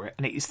video for it,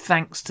 and it is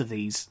thanks to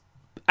these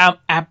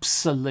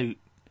absolute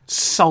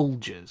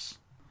soldiers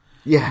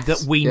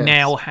that we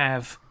now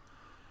have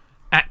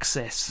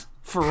access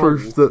for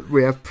proof that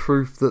we have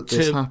proof that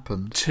this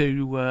happened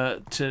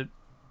to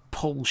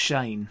Paul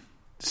Shane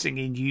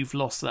singing "You've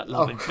Lost That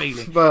Loving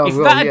Feeling." If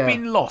that had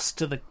been lost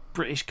to the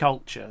British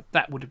culture,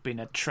 that would have been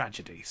a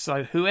tragedy.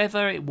 So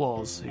whoever it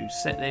was who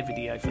set their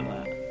video for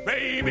that,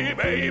 baby,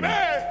 baby,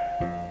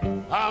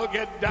 I'll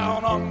get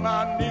down on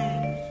my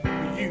knees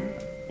for you.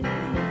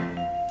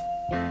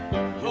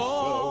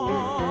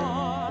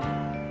 Oh.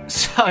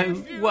 So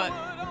what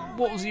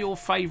was your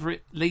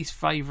favourite, least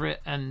favourite,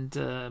 and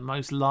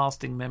most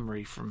lasting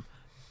memory from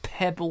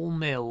Pebble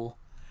Mill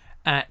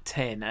at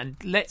 10? And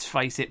let's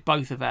face it,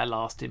 both of our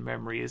lasting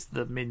memory is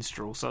the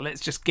minstrel. So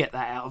let's just get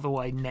that out of the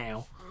way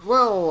now.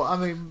 Well, I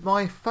mean,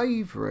 my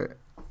favourite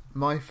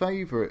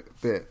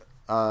bit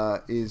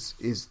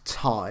is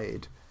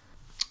tied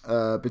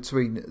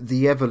between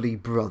the Everly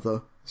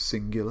brother,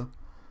 singular,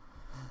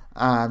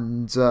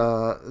 and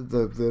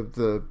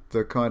the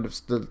kind of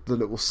the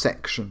little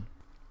section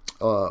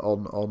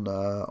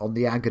on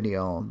the agony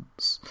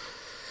aunts,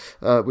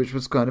 which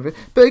was kind of it.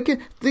 But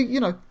again,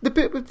 the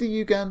bit with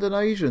the Ugandan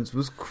Asians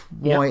was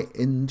quite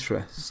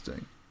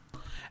interesting.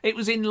 It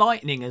was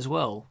enlightening as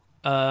well,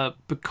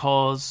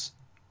 because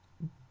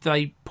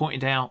they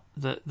pointed out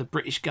that the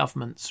British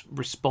government's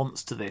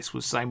response to this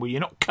was saying, well, you're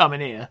not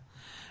coming here.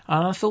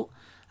 And I thought,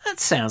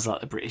 that sounds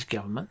like the British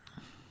government.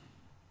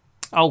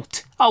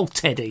 Old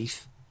Ted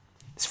Heath.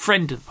 It's a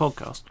friend of the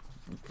podcast.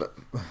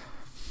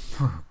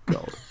 Oh,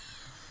 God.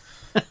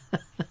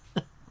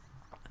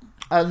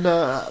 And,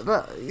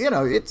 but,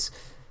 it's...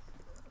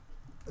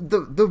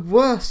 The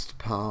worst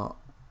part,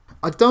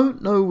 I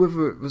don't know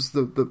whether it was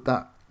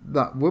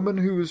that woman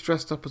who was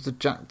dressed up as a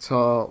Jack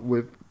Tar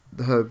with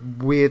her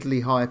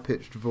weirdly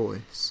high-pitched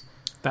voice.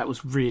 That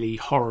was really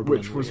horrible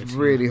Which was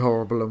really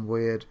horrible and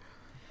weird.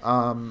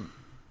 Or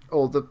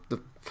the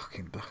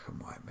fucking black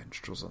and white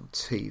minstrels on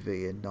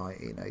TV in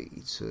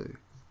 1982.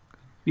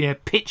 Yeah,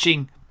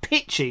 pitching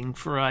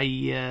for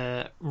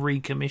a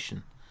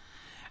recommission.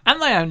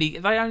 And they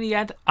only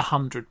had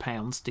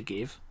 £100 to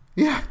give.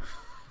 Yeah.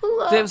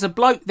 There was a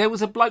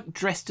bloke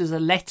dressed as a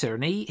letter,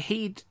 and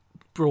he'd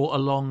brought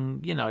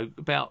along,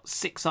 about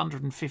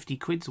 650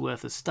 quid's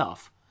worth of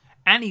stuff.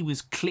 And he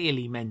was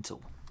clearly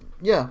mental.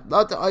 Yeah,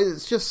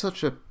 it's just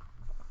such a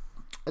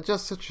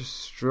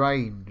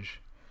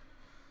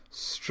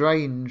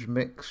strange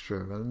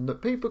mixture, and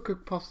that people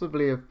could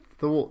possibly have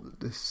thought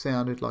that this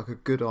sounded like a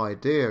good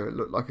idea. It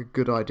looked like a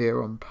good idea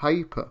on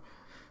paper.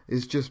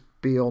 Is just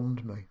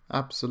beyond me,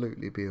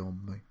 absolutely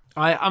beyond me.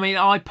 I mean,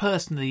 I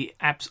personally,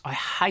 I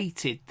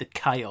hated the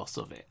chaos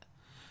of it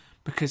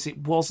because it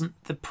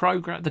wasn't the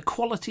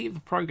quality of the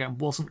program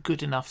wasn't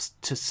good enough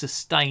to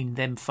sustain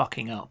them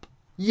fucking up.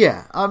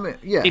 Yeah, I mean,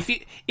 yeah.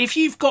 If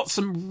you've got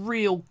some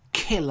real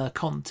killer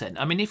content,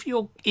 I mean, if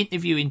you're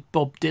interviewing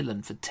Bob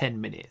Dylan for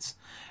 10 minutes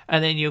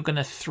and then you're going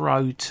to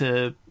throw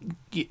to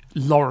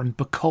Lauren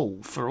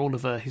Bacall for all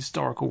of her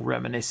historical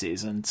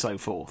reminiscences and so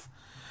forth,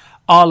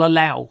 I'll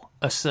allow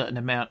a certain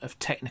amount of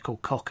technical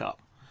cock-up.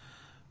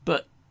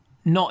 But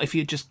not if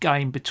you're just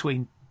going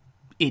between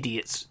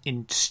idiots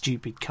in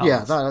stupid cars.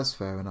 Yeah, that's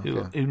fair enough.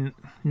 Who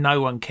no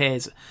one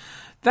cares.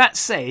 That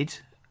said...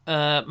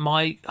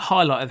 my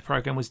highlight of the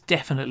programme was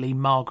definitely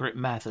Margaret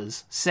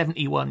Mathers,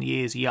 71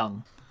 years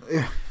young,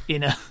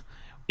 in a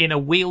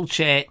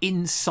wheelchair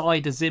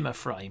inside a Zimmer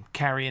frame,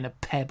 carrying a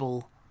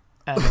pebble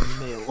and a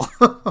mill.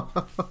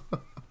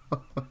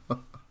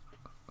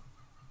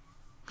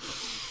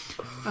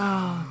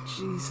 Oh,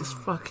 Jesus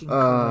fucking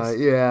Christ.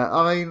 Yeah,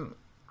 I mean,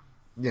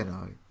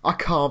 I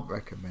can't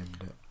recommend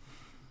it.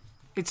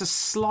 It's a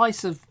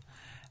slice of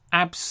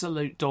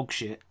absolute dog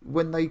shit.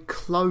 When they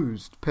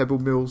closed Pebble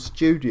Mill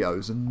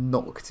Studios and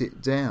knocked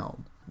it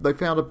down, they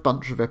found a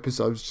bunch of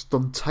episodes just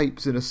on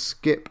tapes in a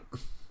skip.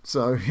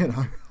 So,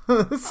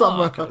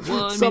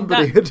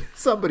 somebody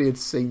had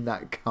seen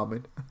that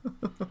coming.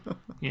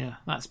 Yeah,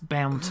 that's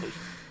bound to.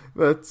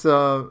 But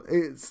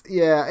it's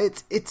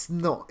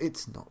not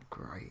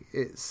great.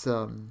 It's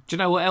Do you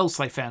know what else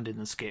they found in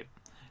the skip?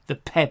 The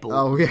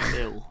Pebble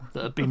Mill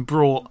that had been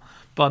brought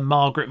by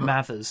Margaret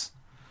Mathers.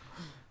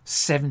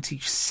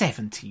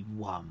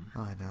 71.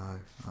 I know.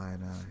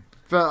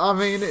 But I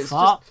mean, it's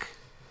fuck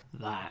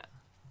just that.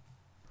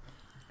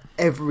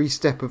 Every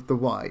step of the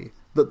way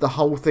that the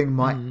whole thing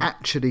might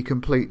actually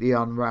completely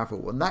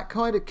unravel, and that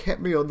kind of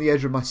kept me on the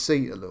edge of my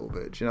seat a little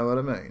bit. Do you know what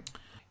I mean?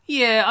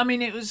 Yeah, I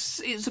mean,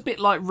 it's a bit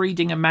like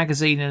reading a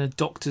magazine in a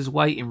doctor's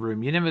waiting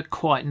room. You never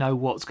quite know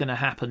what's going to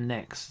happen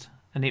next,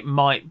 and it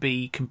might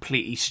be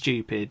completely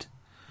stupid.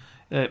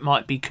 It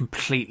might be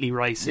completely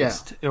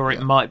racist, or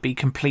it might be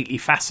completely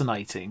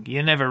fascinating.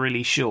 You're never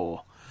really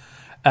sure.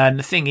 And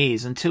the thing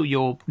is, until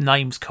your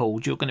name's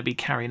called, you're going to be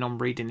carrying on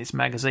reading this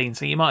magazine,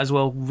 so you might as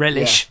well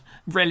relish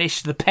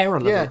the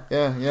peril of it.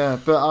 Yeah.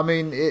 But I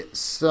mean,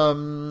 it's I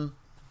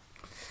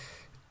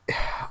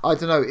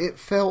don't know. It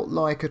felt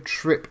like a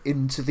trip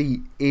into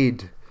the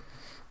id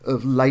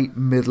of late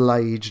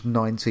middle-aged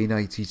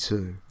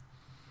 1982,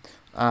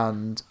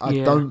 and I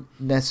don't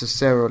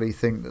necessarily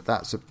think that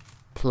that's a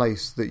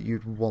place that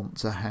you'd want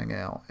to hang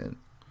out in.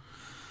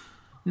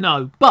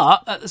 No,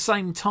 but at the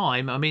same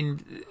time, I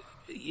mean,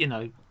 you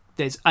know,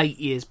 there's 8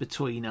 years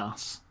between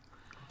us.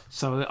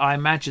 So I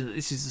imagine that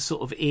this is the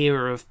sort of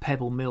era of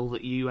Pebble Mill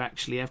that you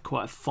actually have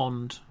quite a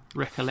fond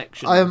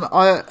recollection of.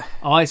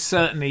 I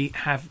certainly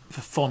have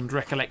a fond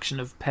recollection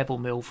of Pebble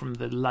Mill from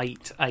the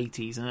late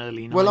 80s and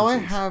early 90s. Well, I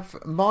have...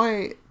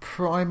 My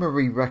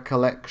primary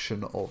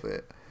recollection of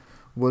it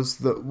was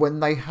that when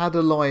they had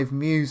a live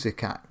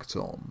music act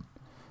on...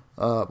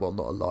 well,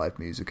 not a live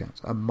music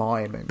act, a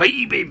miming.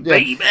 Baby!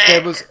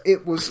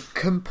 It was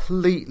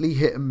completely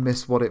hit and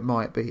miss what it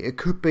might be. It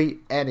could be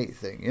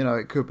anything, you know.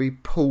 It could be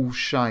Paul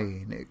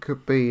Shane. It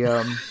could be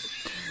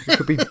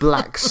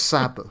Black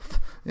Sabbath.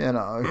 You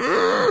know,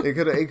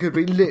 it could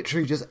be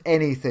literally just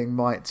anything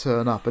might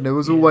turn up, and there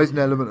was always an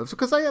element of,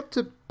 because they have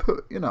to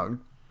put, you know,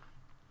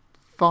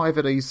 5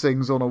 of these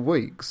things on a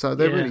week, so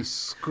they're really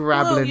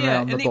scrabbling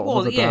around the bottom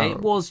of the barrel. Yeah,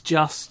 it was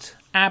just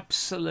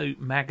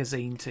absolute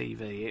magazine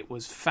TV. It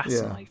was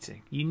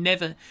fascinating. You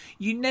never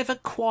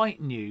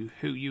quite knew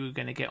who you were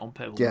going to get on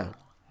Pebble Mill.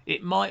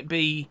 It might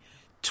be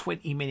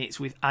 20 Minutes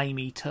with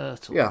Amy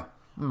Turtle,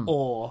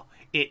 or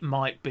it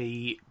might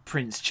be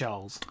Prince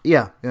Charles.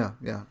 Yeah.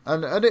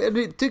 And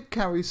it did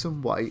carry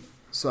some weight,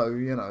 so,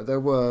 you know, there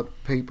were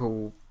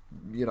people,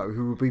 you know,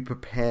 who would be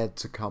prepared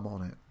to come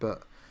on it,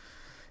 but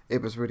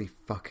it was really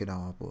fucking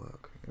hard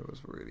work.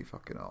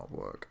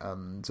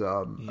 And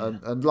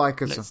and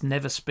like let's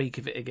never speak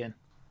of it again.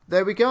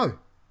 There we go.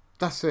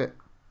 That's it.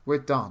 We're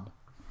done.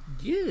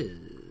 Yes.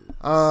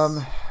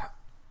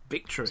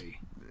 Victory.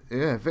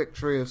 Yeah,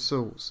 victory of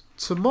sorts.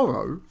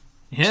 Tomorrow.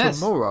 Yes.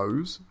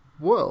 Tomorrow's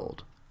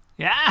World.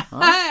 Yeah.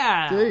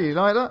 Huh? Yeah, you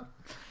like that?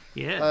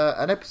 Yeah.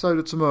 An episode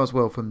of Tomorrow's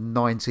World from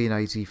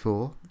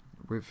 1984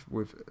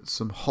 with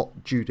some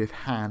hot Judith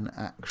Hann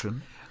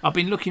action. I've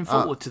been looking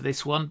forward to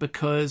this one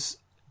because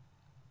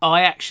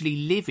I actually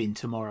live in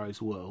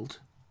Tomorrow's World,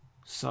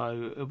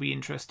 so it'll be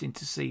interesting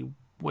to see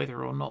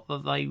whether or not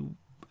that they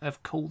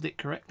have called it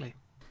correctly.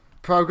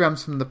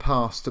 Programmes from the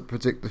past that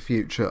predict the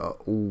future are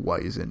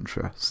always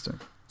interesting.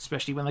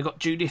 Especially when they got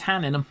Judith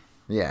Hann in them.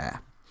 Yeah.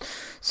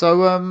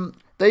 So,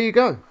 there you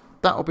go.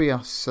 That'll be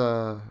us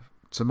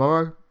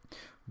tomorrow.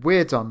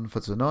 We're done for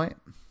tonight.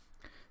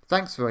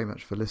 Thanks very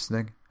much for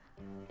listening.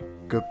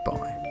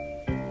 Goodbye.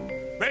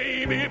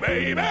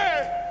 Baby,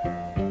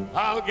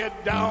 I'll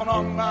get down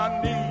on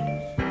my knees